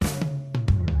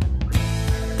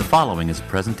following is a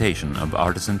presentation of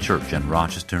Artisan Church in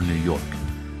Rochester, New York.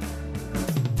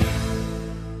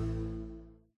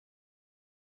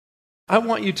 I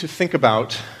want you to think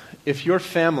about if your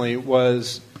family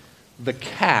was the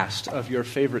cast of your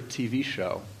favorite TV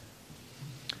show.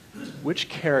 Which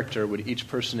character would each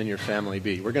person in your family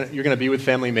be? You're going to be with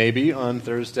family maybe on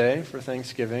Thursday for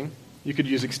Thanksgiving. You could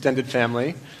use extended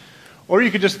family. Or you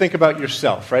could just think about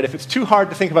yourself, right? If it's too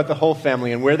hard to think about the whole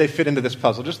family and where they fit into this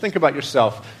puzzle, just think about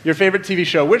yourself. Your favorite TV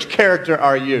show, which character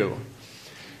are you?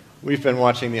 We've been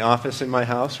watching The Office in my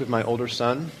house with my older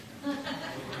son.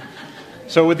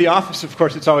 So with The Office, of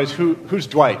course, it's always who's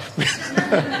Dwight?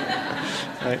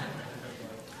 Right?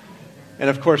 And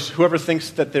of course, whoever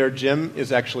thinks that they're Jim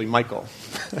is actually Michael.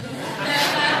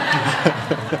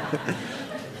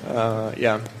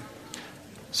 Yeah.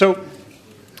 So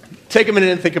take a minute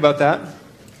and think about that.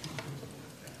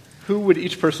 Who would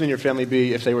each person in your family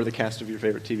be if they were the cast of your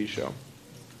favorite TV show?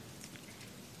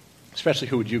 Especially,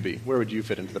 who would you be? Where would you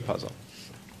fit into the puzzle?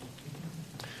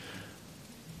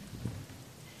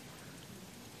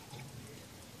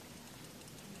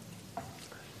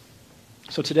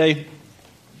 So today,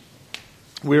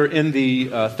 we're in the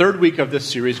third week of this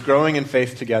series, Growing in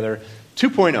Faith Together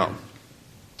 2.0.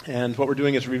 And what we're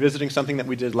doing is revisiting something that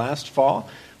we did last fall,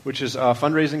 which is a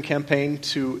fundraising campaign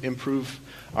to improve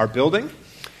our building.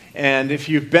 And if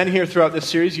you've been here throughout this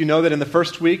series, you know that in the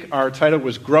first week, our title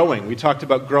was Growing. We talked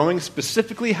about growing,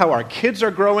 specifically how our kids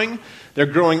are growing. They're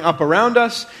growing up around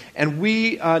us, and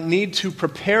we need to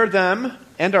prepare them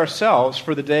and ourselves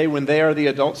for the day when they are the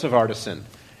adults of Artisan.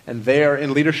 And they are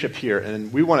in leadership here,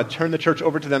 and we want to turn the church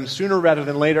over to them sooner rather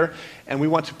than later, and we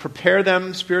want to prepare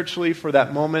them spiritually for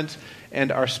that moment,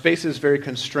 and our space is very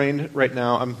constrained right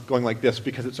now. I'm going like this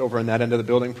because it's over in that end of the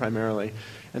building primarily.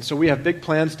 And so we have big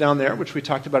plans down there, which we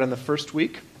talked about in the first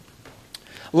week.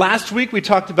 Last week we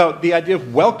talked about the idea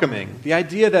of welcoming, the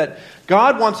idea that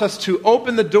God wants us to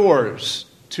open the doors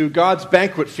to God's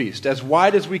banquet feast as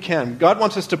wide as we can. God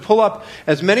wants us to pull up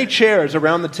as many chairs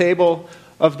around the table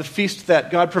of the feast that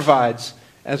God provides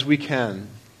as we can.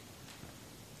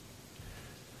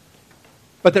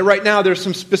 But that right now there's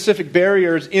some specific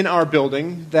barriers in our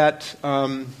building that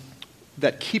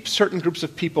keep certain groups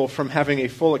of people from having a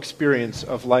full experience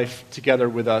of life together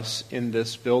with us in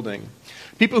this building.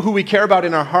 People who we care about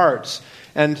in our hearts,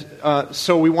 and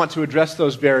so we want to address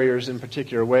those barriers in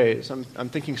particular ways. I'm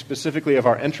thinking specifically of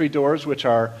our entry doors, which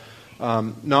are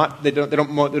they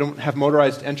don't have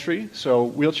motorized entry, so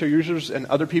wheelchair users and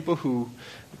other people who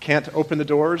can't open the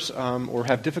doors or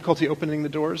have difficulty opening the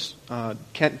doors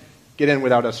can't get in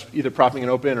without us either propping it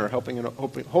open or holding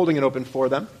it open for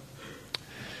them.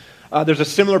 There's a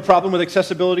similar problem with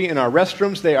accessibility in our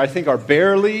restrooms. They, I think, are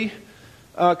barely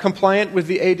compliant with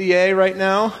the ADA right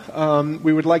now.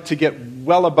 We would like to get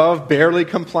well above barely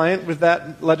compliant with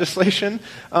that legislation,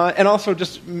 and also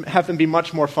just have them be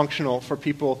much more functional for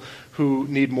people who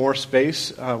need more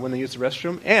space when they use the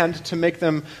restroom, and to make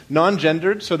them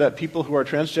non-gendered so that people who are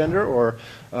transgender or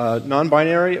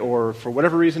non-binary or for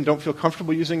whatever reason don't feel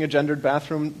comfortable using a gendered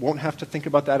bathroom won't have to think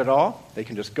about that at all. They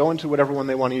can just go into whatever one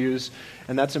they want to use,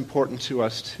 and that's important to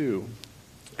us too.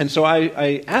 And so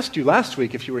I asked you last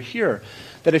week, if you were here,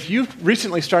 that if you've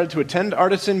recently started to attend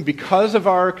Artisan because of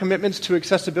our commitments to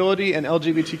accessibility and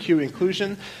LGBTQ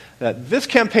inclusion, that this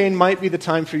campaign might be the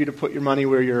time for you to put your money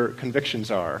where your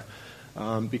convictions are,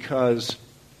 because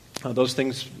those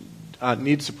things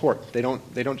need support. They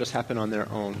don't just happen on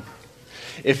their own.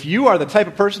 If you are the type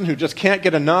of person who just can't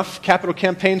get enough capital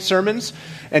campaign sermons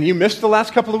and you missed the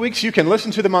last couple of weeks, you can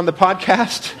listen to them on the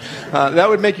podcast. That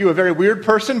would make you a very weird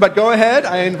person, but go ahead.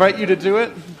 I invite you to do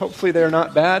it. Hopefully they're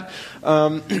not bad.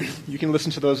 You can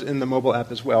listen to those in the mobile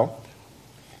app as well.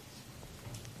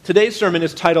 Today's sermon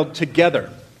is titled Together,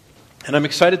 and I'm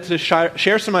excited to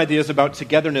share some ideas about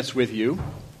togetherness with you.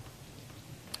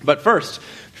 But first,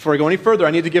 before I go any further,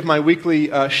 I need to give my weekly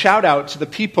shout-out to the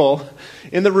people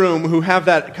in the room who have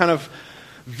that kind of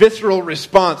visceral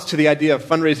response to the idea of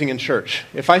fundraising in church.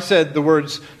 If I said the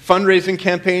words fundraising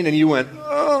campaign and you went,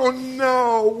 "Oh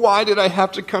no, why did I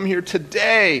have to come here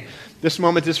today?" This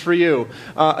moment is for you.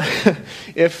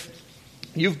 If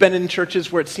you've been in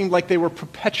churches where it seemed like they were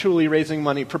perpetually raising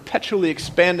money, perpetually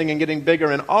expanding and getting bigger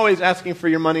and always asking for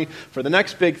your money for the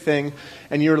next big thing,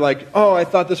 and you're like, "Oh, I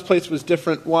thought this place was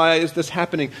different. Why is this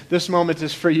happening?" This moment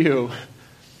is for you.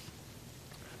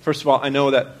 First of all, I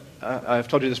know that I've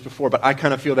told you this before, but I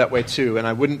kind of feel that way too, and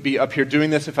I wouldn't be up here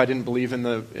doing this if I didn't believe in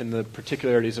the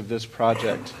particularities of this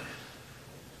project.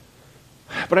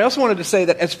 But I also wanted to say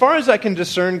that as far as I can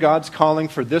discern God's calling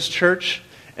for this church,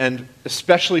 and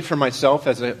especially for myself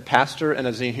as a pastor and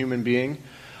as a human being,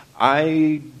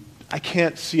 I I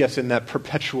can't see us in that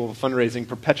perpetual fundraising,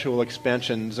 perpetual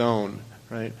expansion zone,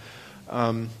 right?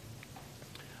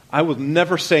 I will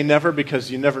never say never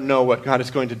because you never know what God is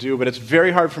going to do, but it's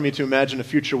very hard for me to imagine a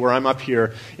future where I'm up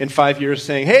here in 5 years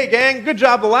saying, hey gang, good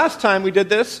job the last time we did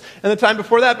this and the time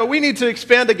before that, but we need to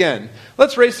expand again.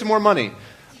 Let's raise some more money.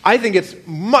 I think it's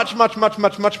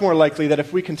much more likely that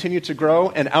if we continue to grow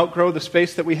and outgrow the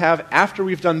space that we have after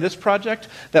we've done this project,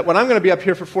 that what I'm going to be up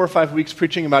here for 4 or 5 weeks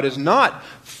preaching about is not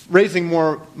raising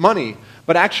more money,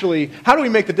 but actually, how do we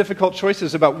make the difficult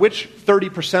choices about which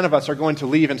 30% of us are going to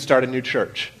leave and start a new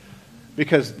church?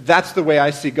 Because that's the way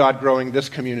I see God growing this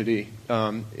community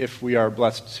if we are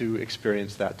blessed to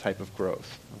experience that type of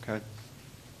growth. Okay.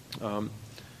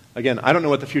 Again, I don't know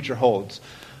what the future holds,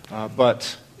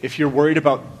 but if you're worried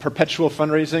about perpetual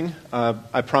fundraising,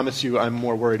 I promise you I'm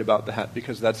more worried about that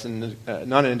because that's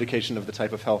not an indication of the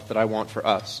type of health that I want for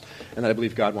us and that I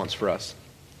believe God wants for us.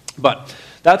 But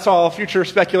that's all future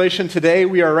speculation. Today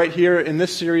we are right here in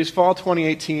this series, Fall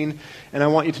 2018, and I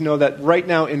want you to know that right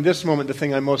now in this moment the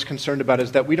thing I'm most concerned about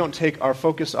is that we don't take our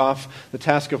focus off the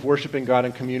task of worshiping God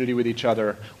in community with each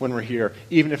other when we're here,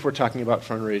 even if we're talking about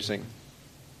fundraising.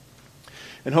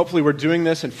 And hopefully we're doing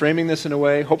this and framing this in a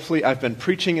way, hopefully I've been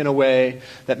preaching in a way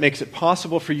that makes it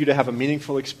possible for you to have a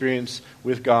meaningful experience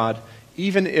with God,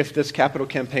 even if this capital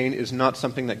campaign is not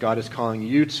something that God is calling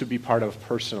you to be part of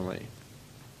personally.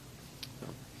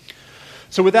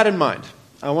 So with that in mind,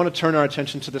 I want to turn our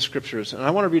attention to the Scriptures, and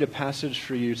I want to read a passage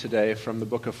for you today from the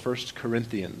book of 1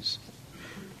 Corinthians.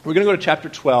 We're going to go to chapter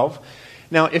 12.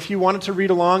 Now, if you wanted to read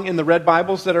along in the red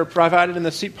Bibles that are provided in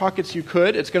the seat pockets, you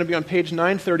could. It's going to be on page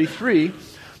 933.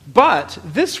 But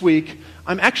this week,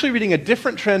 I'm actually reading a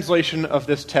different translation of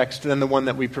this text than the one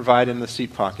that we provide in the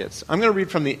seat pockets. I'm going to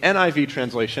read from the NIV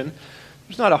translation.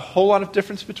 There's not a whole lot of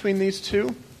difference between these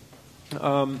two.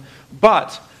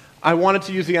 But I wanted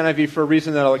to use the NIV for a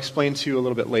reason that I'll explain to you a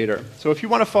little bit later. So if you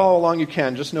want to follow along, you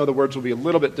can. Just know the words will be a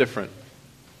little bit different.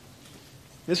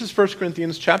 This is 1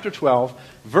 Corinthians chapter 12,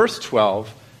 verse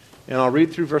 12, and I'll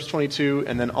read through verse 22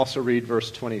 and then also read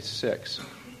verse 26.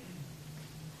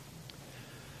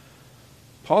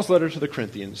 Paul's letter to the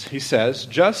Corinthians, he says,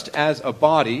 just as a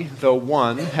body, though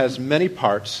one, has many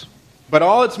parts, but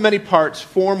all its many parts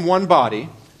form one body,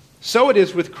 so it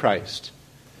is with Christ.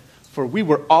 For we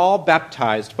were all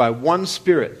baptized by one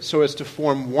Spirit, so as to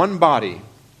form one body,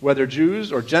 whether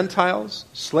Jews or Gentiles,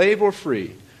 slave or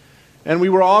free. And we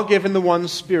were all given the one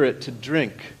Spirit to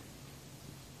drink.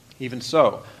 Even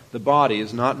so, the body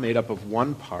is not made up of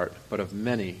one part, but of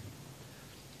many.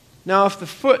 Now if the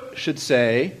foot should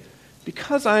say,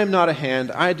 because I am not a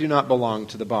hand, I do not belong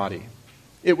to the body,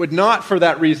 it would not for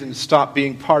that reason stop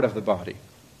being part of the body.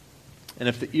 And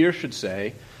if the ear should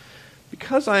say,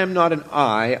 because I am not an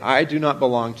eye, I do not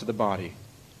belong to the body,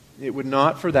 it would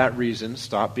not for that reason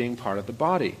stop being part of the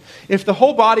body. If the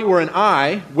whole body were an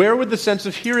eye, where would the sense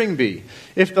of hearing be?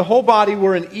 If the whole body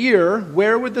were an ear,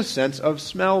 where would the sense of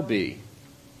smell be?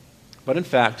 But in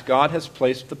fact, God has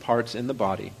placed the parts in the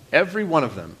body, every one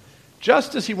of them,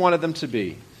 just as He wanted them to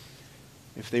be.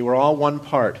 If they were all one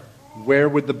part, where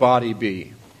would the body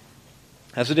be?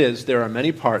 As it is, there are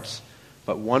many parts,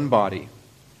 but one body.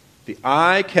 The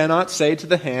eye cannot say to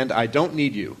the hand, I don't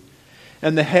need you.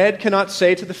 And the head cannot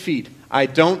say to the feet, I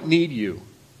don't need you.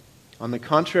 On the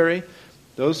contrary,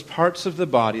 those parts of the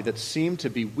body that seem to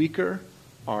be weaker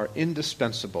are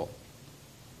indispensable.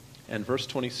 And verse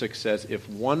 26 says, if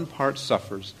one part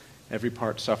suffers, every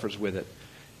part suffers with it.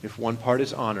 If one part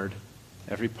is honored,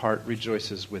 every part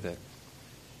rejoices with it.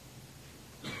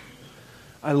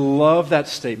 I love that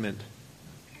statement.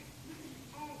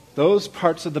 Those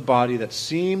parts of the body that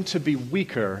seem to be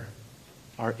weaker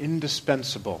are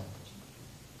indispensable.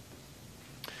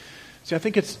 See, I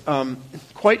think it's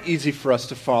quite easy for us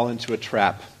to fall into a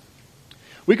trap.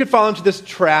 We could fall into this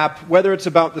trap, whether it's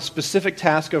about the specific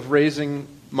task of raising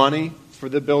money for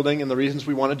the building and the reasons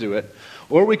we want to do it,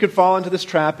 or we could fall into this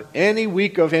trap any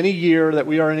week of any year that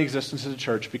we are in existence as a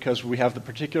church because we have the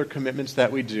particular commitments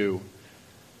that we do.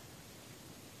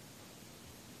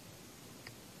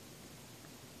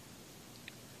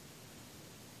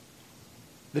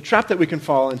 The trap that we can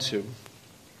fall into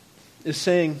is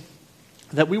saying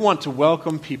that we want to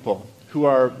welcome people who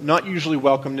are not usually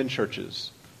welcomed in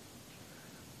churches.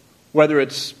 Whether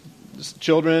it's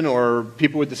children or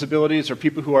people with disabilities or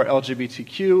people who are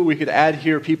LGBTQ, we could add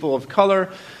here people of color,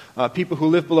 people who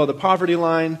live below the poverty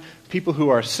line, people who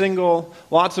are single,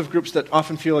 lots of groups that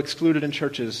often feel excluded in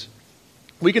churches.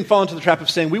 We can fall into the trap of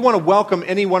saying we want to welcome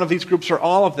any one of these groups or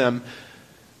all of them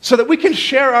so that we can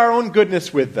share our own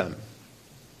goodness with them.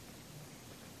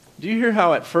 Do you hear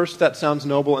how at first that sounds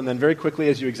noble, and then very quickly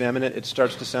as you examine it, it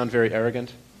starts to sound very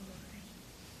arrogant?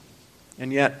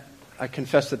 And yet, I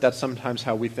confess that that's sometimes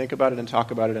how we think about it and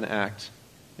talk about it and act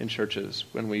in churches.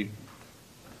 When we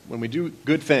do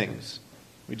good things,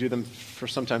 we do them for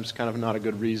sometimes kind of not a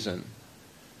good reason.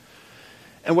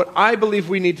 And what I believe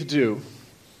we need to do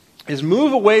is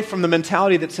move away from the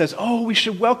mentality that says, oh, we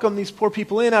should welcome these poor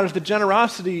people in out of the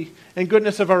generosity and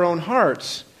goodness of our own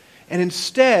hearts. And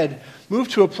instead, move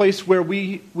to a place where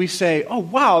we say, oh,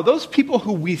 wow, those people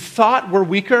who we thought were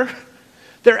weaker,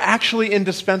 they're actually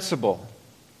indispensable.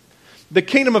 The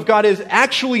kingdom of God is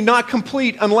actually not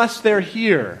complete unless they're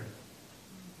here.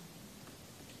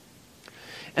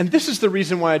 And this is the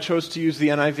reason why I chose to use the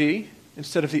NIV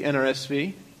instead of the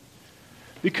NRSV.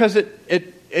 Because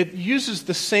it uses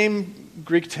the same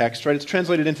Greek text, right? It's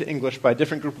translated into English by a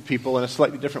different group of people in a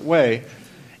slightly different way.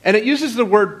 And it uses the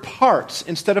word parts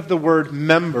instead of the word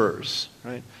members,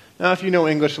 right? Now, if you know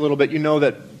English a little bit, you know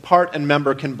that part and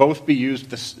member can both be used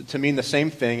to mean the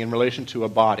same thing in relation to a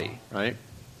body, right?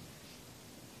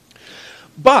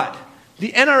 But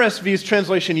the NRSV's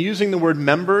translation using the word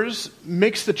members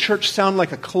makes the church sound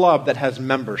like a club that has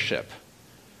membership.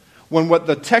 When what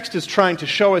the text is trying to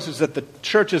show us is that the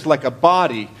church is like a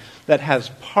body that has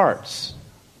parts.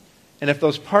 And if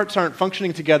those parts aren't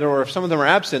functioning together, or if some of them are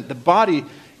absent, the body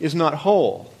is not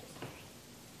whole.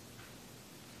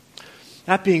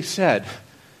 That being said,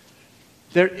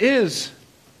 there is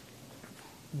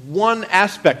one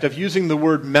aspect of using the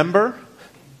word member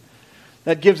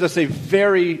that gives us a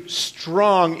very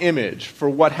strong image for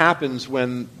what happens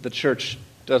when the church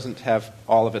doesn't have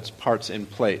all of its parts in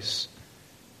place,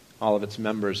 all of its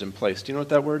members in place. Do you know what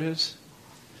that word is?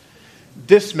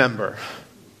 Dismember.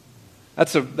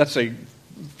 That's a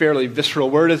fairly visceral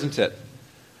word, isn't it?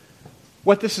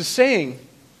 What this is saying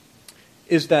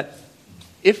is that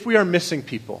if we are missing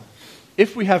people,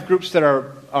 if we have groups that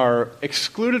are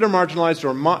excluded or marginalized,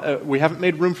 or we haven't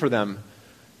made room for them,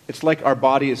 it's like our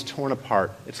body is torn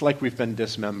apart. It's like we've been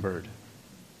dismembered.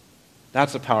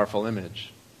 That's a powerful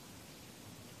image.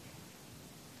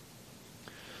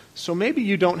 So maybe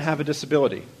you don't have a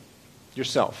disability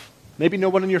yourself. Maybe no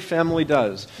one in your family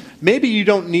does. Maybe you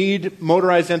don't need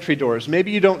motorized entry doors.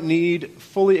 Maybe you don't need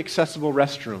fully accessible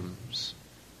restrooms.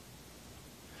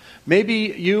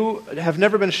 Maybe you have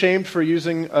never been shamed for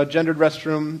using a gendered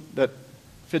restroom that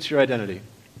fits your identity.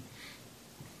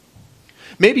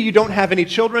 Maybe you don't have any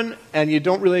children, and you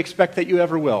don't really expect that you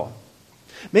ever will.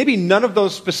 Maybe none of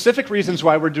those specific reasons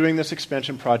why we're doing this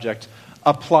expansion project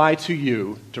apply to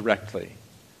you directly.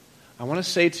 I want to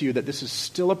say to you that this is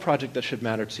still a project that should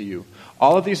matter to you.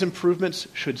 All of these improvements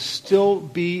should still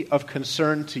be of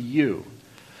concern to you.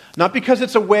 Not because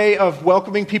it's a way of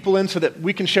welcoming people in so that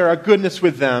we can share our goodness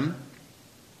with them,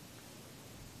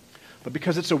 but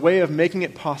because it's a way of making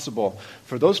it possible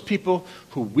for those people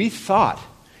who we thought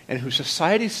and who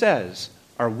society says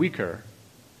are weaker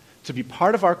to be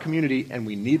part of our community, and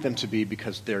we need them to be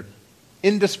because they're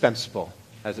indispensable,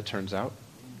 as it turns out.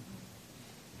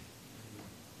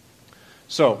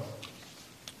 So,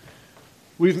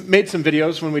 we've made some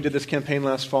videos when we did this campaign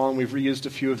last fall, and we've reused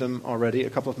a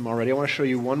couple of them already. I want to show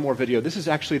you one more video. This is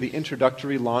actually the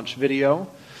introductory launch video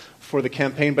for the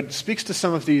campaign, but it speaks to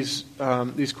some of these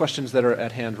questions that are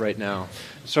at hand right now.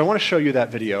 So I want to show you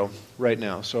that video right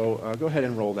now. So go ahead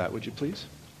and roll that, would you please?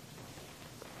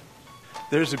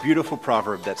 There's a beautiful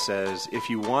proverb that says, if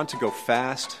you want to go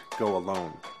fast, go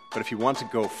alone. But if you want to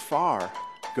go far,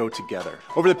 go together.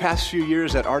 Over the past few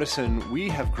years at Artisan, we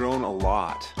have grown a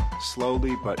lot,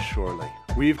 slowly but surely.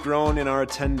 We've grown in our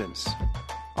attendance.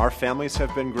 Our families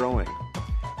have been growing.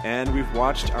 And we've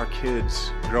watched our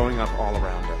kids growing up all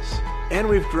around us. And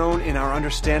we've grown in our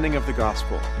understanding of the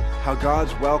gospel, how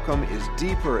God's welcome is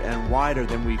deeper and wider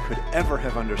than we could ever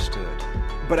have understood.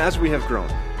 But as we have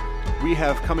grown, we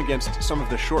have come against some of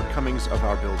the shortcomings of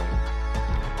our building,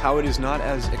 how it is not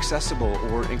as accessible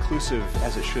or inclusive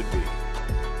as it should be,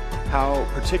 how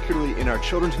particularly in our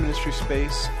children's ministry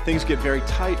space, things get very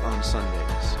tight on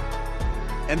Sundays.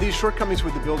 And these shortcomings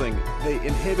with the building, they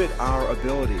inhibit our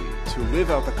ability to live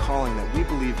out the calling that we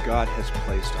believe God has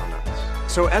placed on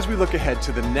us. So as we look ahead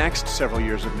to the next several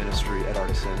years of ministry at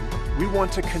Artisan, we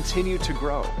want to continue to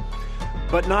grow.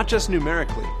 But not just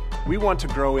numerically. We want to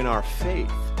grow in our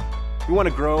faith. We want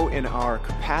to grow in our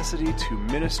capacity to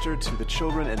minister to the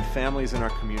children and families in our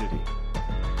community.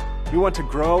 We want to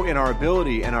grow in our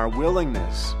ability and our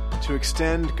willingness to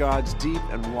extend God's deep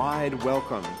and wide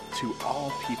welcome to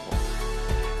all people.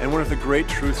 And one of the great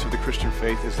truths of the Christian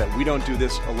faith is that we don't do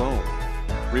this alone.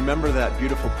 Remember that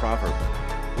beautiful proverb.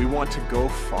 We want to go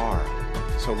far,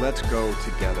 so let's go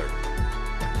together.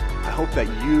 I hope that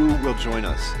you will join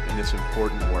us in this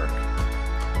important work.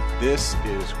 This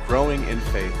is Growing in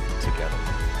Faith Together.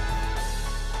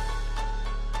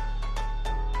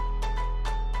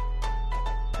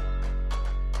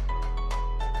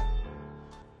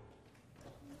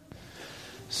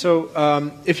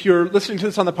 So if you're listening to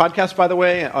this on the podcast, by the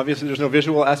way, obviously there's no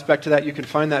visual aspect to that. You can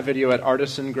find that video at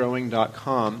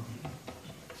artisangrowing.com.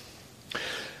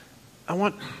 I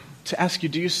want to ask you,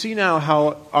 do you see now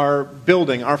how our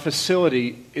building, our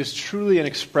facility, is truly an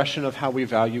expression of how we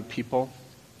value people?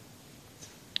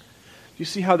 Do you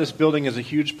see how this building is a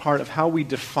huge part of how we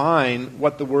define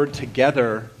what the word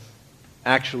together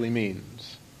actually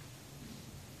means?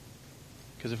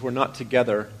 Because if we're not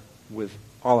together with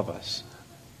all of us,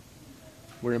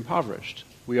 we're impoverished.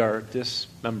 We are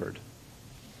dismembered.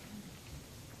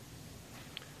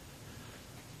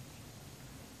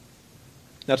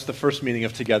 That's the first meaning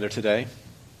of together today.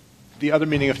 The other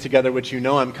meaning of together, which you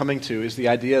know I'm coming to, is the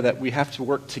idea that we have to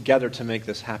work together to make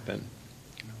this happen.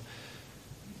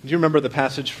 Do you remember the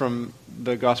passage from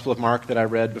the Gospel of Mark that I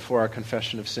read before our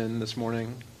confession of sin this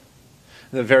morning?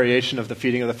 The variation of the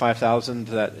feeding of the 5,000,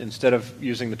 that instead of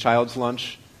using the child's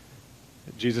lunch,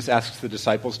 Jesus asks the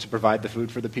disciples to provide the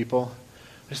food for the people.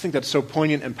 I just think that's so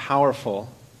poignant and powerful.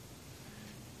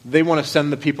 They want to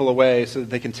send the people away so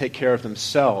that they can take care of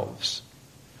themselves.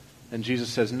 And Jesus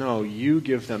says, no, you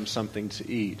give them something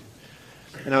to eat.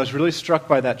 And I was really struck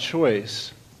by that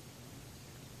choice.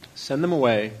 Send them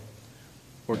away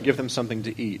or give them something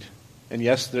to eat. And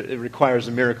yes, it requires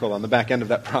a miracle on the back end of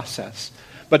that process.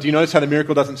 But do you notice how the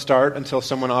miracle doesn't start until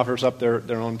someone offers up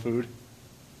their own food?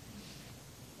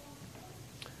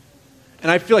 And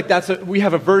I feel like we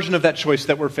have a version of that choice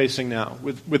that we're facing now.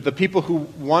 With the people who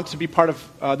want to be part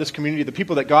of this community, the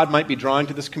people that God might be drawing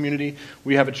to this community,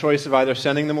 we have a choice of either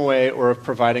sending them away or of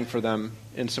providing for them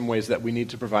in some ways that we need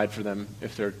to provide for them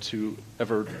if they're to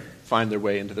ever find their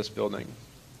way into this building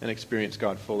and experience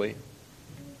God fully.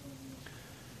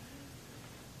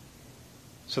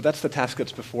 So that's the task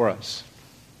that's before us.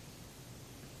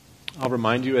 I'll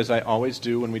remind you, as I always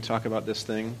do when we talk about this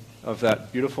thing, of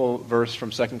that beautiful verse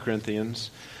from 2 Corinthians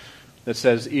that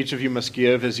says, each of you must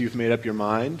give as you've made up your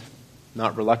mind,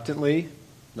 not reluctantly,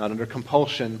 not under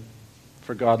compulsion,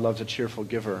 for God loves a cheerful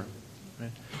giver.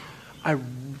 Right?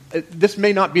 This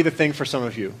may not be the thing for some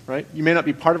of you, right? You may not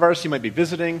be part of ours, you might be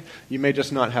visiting, you may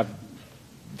just not have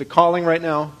the calling right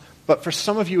now, but for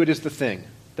some of you it is the thing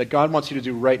that God wants you to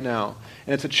do right now.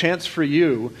 And it's a chance for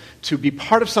you to be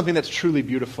part of something that's truly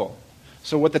beautiful.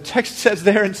 So what the text says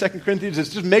there in 2 Corinthians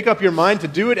is just make up your mind to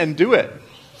do it and do it.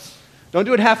 Don't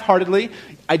do it half-heartedly.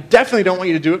 I definitely don't want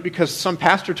you to do it because some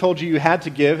pastor told you had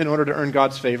to give in order to earn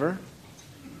God's favor.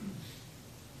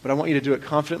 But I want you to do it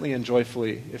confidently and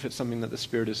joyfully if it's something that the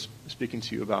Spirit is speaking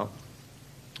to you about.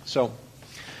 So,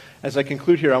 as I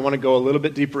conclude here, I want to go a little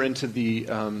bit deeper into the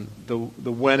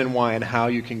when and why and how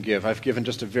you can give. I've given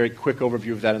just a very quick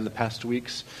overview of that in the past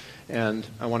weeks, and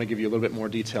I want to give you a little bit more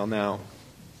detail now.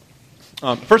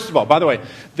 First of all, by the way,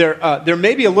 there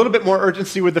may be a little bit more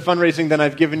urgency with the fundraising than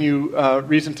I've given you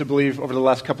reason to believe over the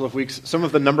last couple of weeks. Some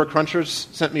of the number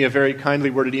crunchers sent me a very kindly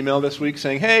worded email this week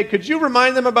saying, hey, could you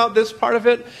remind them about this part of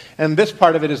it? And this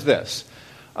part of it is this.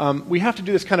 We have to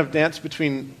do this kind of dance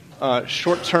between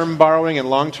short-term borrowing and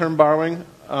long-term borrowing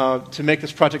to make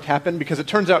this project happen, because it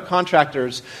turns out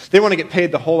contractors, they want to get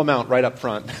paid the whole amount right up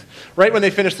front. Right when they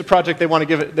finish the project, they want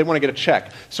to get a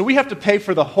check. So we have to pay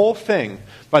for the whole thing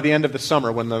by the end of the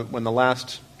summer when the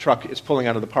last truck is pulling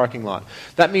out of the parking lot.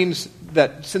 That means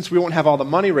that since we won't have all the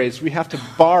money raised, we have to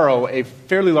borrow a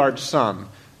fairly large sum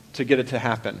to get it to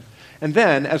happen. And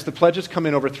then, as the pledges come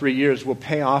in over 3 years, we'll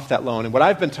pay off that loan. And what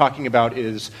I've been talking about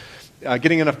is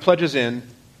getting enough pledges in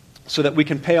so that we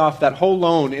can pay off that whole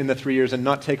loan in the 3 years and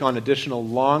not take on additional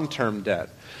long-term debt.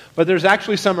 But there's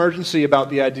actually some urgency about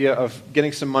the idea of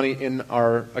getting some money in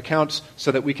our accounts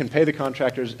so that we can pay the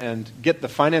contractors and get the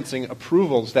financing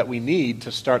approvals that we need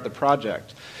to start the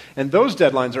project. And those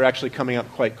deadlines are actually coming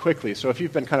up quite quickly. So if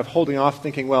you've been kind of holding off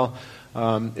thinking, well,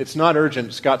 it's not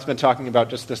urgent, Scott's been talking about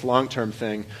just this long-term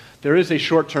thing, there is a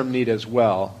short-term need as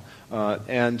well.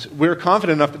 And we're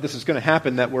confident enough that this is going to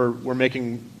happen that we're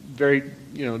making very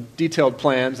detailed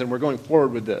plans, and we're going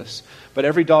forward with this. But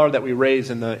every dollar that we raise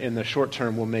in the short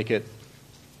term will make it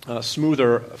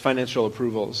smoother financial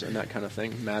approvals, and that kind of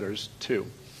thing matters too.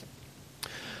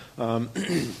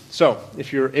 So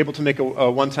if you're able to make a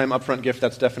one-time upfront gift,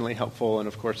 that's definitely helpful. And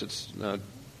of course, it's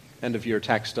end-of-year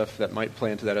tax stuff that might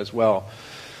play into that as well.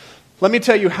 Let me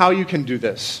tell you how you can do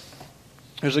this.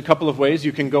 There's a couple of ways.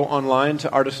 You can go online to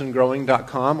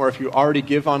artisangrowing.com, or if you already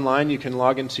give online, you can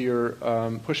log into your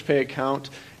PushPay account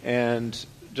and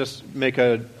just make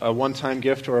a one-time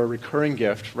gift or a recurring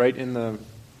gift right in the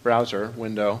browser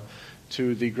window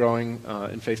to the Growing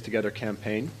in Faith Together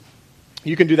campaign.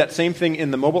 You can do that same thing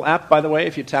in the mobile app, by the way.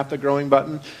 If you tap the Growing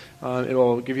button, it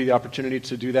will give you the opportunity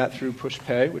to do that through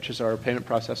PushPay, which is our payment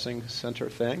processing center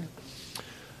thing.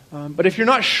 But if you're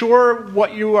not sure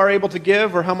what you are able to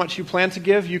give or how much you plan to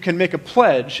give, you can make a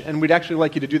pledge, and we'd actually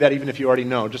like you to do that even if you already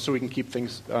know, just so we can keep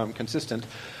things consistent.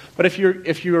 But if you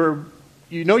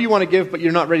know you want to give, but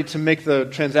you're not ready to make the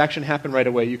transaction happen right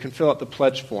away, you can fill out the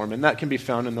pledge form, and that can be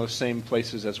found in those same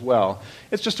places as well.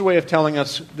 It's just a way of telling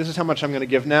us, this is how much I'm going to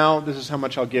give now, this is how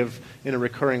much I'll give in a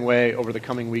recurring way over the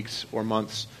coming weeks or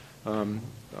months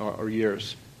or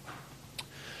years.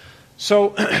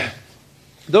 So,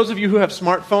 those of you who have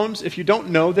smartphones, if you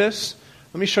don't know this,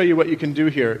 let me show you what you can do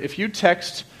here. If you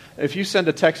send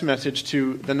a text message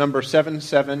to the number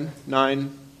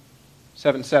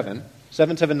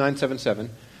 77977,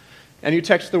 and you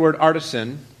text the word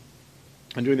artisan,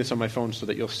 I'm doing this on my phone so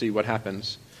that you'll see what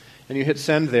happens, and you hit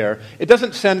send there. It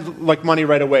doesn't send like money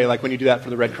right away, like when you do that for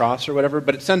the Red Cross or whatever,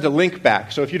 but it sends a link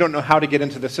back. So if you don't know how to get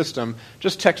into the system,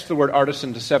 just text the word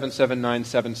artisan to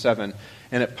 77977,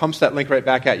 and it pumps that link right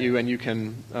back at you, and you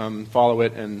can follow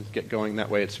it and get going that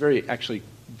way. It's actually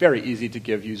very easy to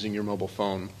give using your mobile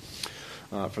phone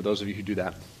for those of you who do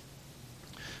that.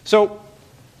 So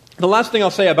the last thing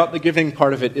I'll say about the giving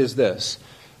part of it is this.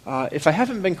 If I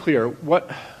haven't been clear,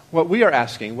 what we are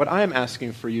asking, what I am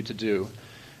asking for you to do,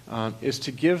 is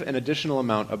to give an additional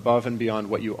amount above and beyond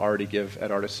what you already give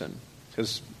at Artisan.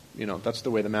 Because, that's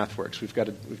the way the math works. We've got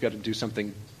to do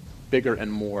something bigger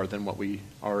and more than what we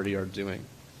already are doing.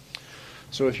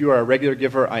 So if you are a regular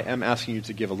giver, I am asking you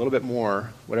to give a little bit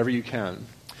more, whatever you can.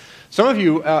 Some of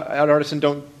you at Artisan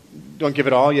don't give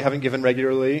at all. You haven't given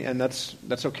regularly, and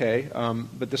that's okay.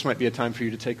 But this might be a time for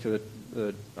you to take the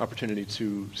opportunity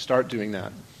to start doing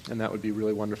that, and that would be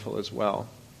really wonderful as well.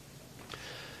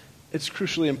 It's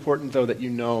crucially important, though, that you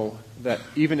know that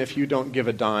even if you don't give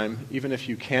a dime, even if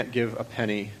you can't give a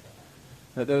penny,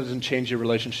 that doesn't change your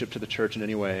relationship to the church in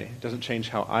any way. It doesn't change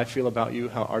how I feel about you,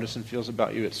 how Artisan feels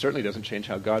about you. It certainly doesn't change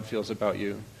how God feels about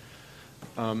you.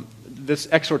 This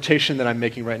exhortation that I'm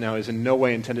making right now is in no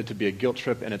way intended to be a guilt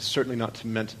trip, and it's certainly not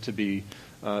meant to be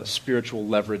spiritual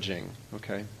leveraging,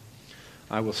 okay?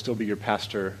 I will still be your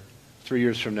pastor 3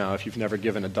 years from now if you've never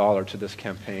given $1 to this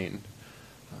campaign.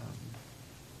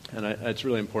 And it's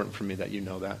really important for me that you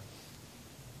know that.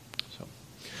 So,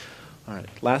 all right.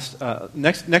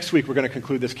 Next week we're going to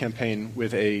conclude this campaign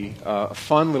with a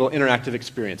fun little interactive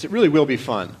experience. It really will be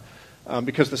fun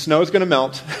because the snow is going to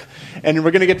melt, and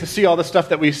we're going to get to see all the stuff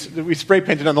that we spray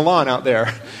painted on the lawn out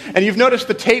there. And you've noticed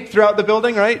the tape throughout the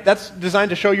building, right? That's designed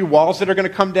to show you walls that are going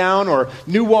to come down or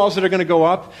new walls that are going to go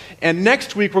up. And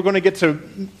next week we're going to get to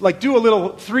do a little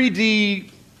 3D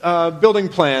building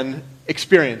plan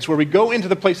experience where we go into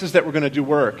the places that we're going to do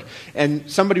work, and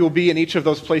somebody will be in each of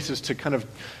those places to kind of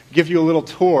give you a little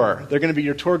tour. They're going to be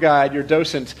your tour guide, your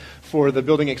docent for the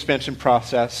building expansion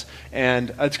process, and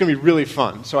it's going to be really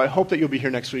fun. So I hope that you'll be here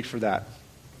next week for that.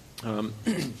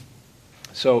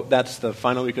 So that's the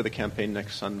final week of the campaign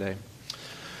next Sunday.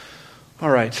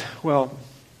 All right, well,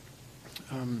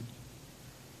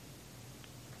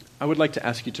 I would like to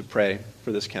ask you to pray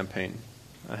for this campaign.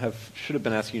 Should have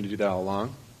been asking you to do that all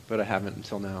along, but I haven't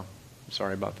until now. I'm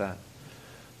sorry about that.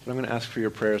 But I'm going to ask for your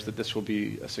prayers that this will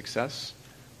be a success,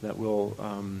 that we'll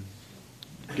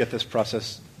get this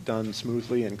process done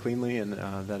smoothly and cleanly, and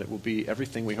that it will be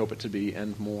everything we hope it to be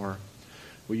and more.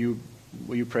 Will you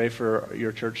pray for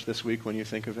your church this week when you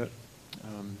think of it?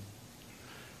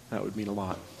 That would mean a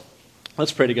lot.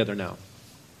 Let's pray together now.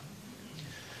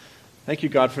 Thank you,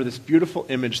 God, for this beautiful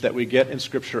image that we get in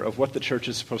Scripture of what the church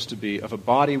is supposed to be, of a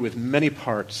body with many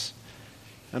parts.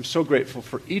 I'm so grateful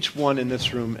for each one in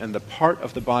this room and the part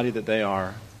of the body that they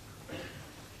are.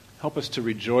 Help us to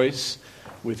rejoice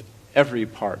with every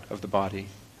part of the body,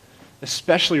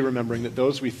 especially remembering that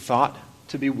those we thought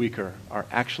to be weaker are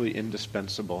actually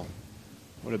indispensable.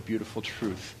 What a beautiful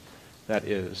truth that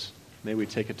is. May we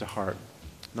take it to heart,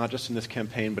 not just in this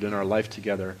campaign, but in our life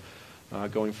together,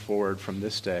 going forward from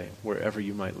this day, wherever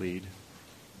you might lead.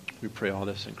 We pray all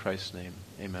this in Christ's name.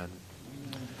 Amen.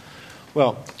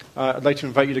 Well, I'd like to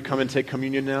invite you to come and take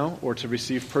communion now, or to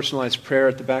receive personalized prayer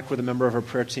at the back with a member of our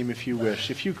prayer team if you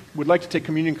wish. If you would like to take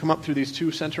communion, come up through these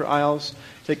two center aisles,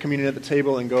 take communion at the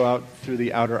table, and go out through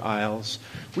the outer aisles.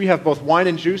 We have both wine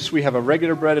and juice. We have a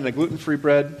regular bread and a gluten-free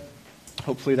bread.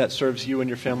 Hopefully that serves you and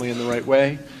your family in the right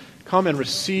way. Come and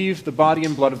receive the body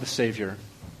and blood of the Savior.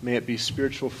 May it be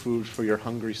spiritual food for your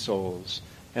hungry souls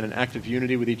and an act of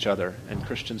unity with each other and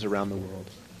Christians around the world.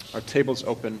 Our table's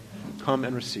open. Come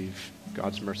and receive.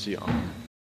 God's mercy on.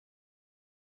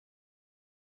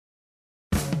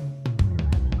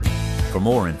 For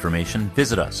more information,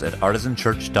 visit us at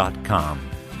artisanchurch.com.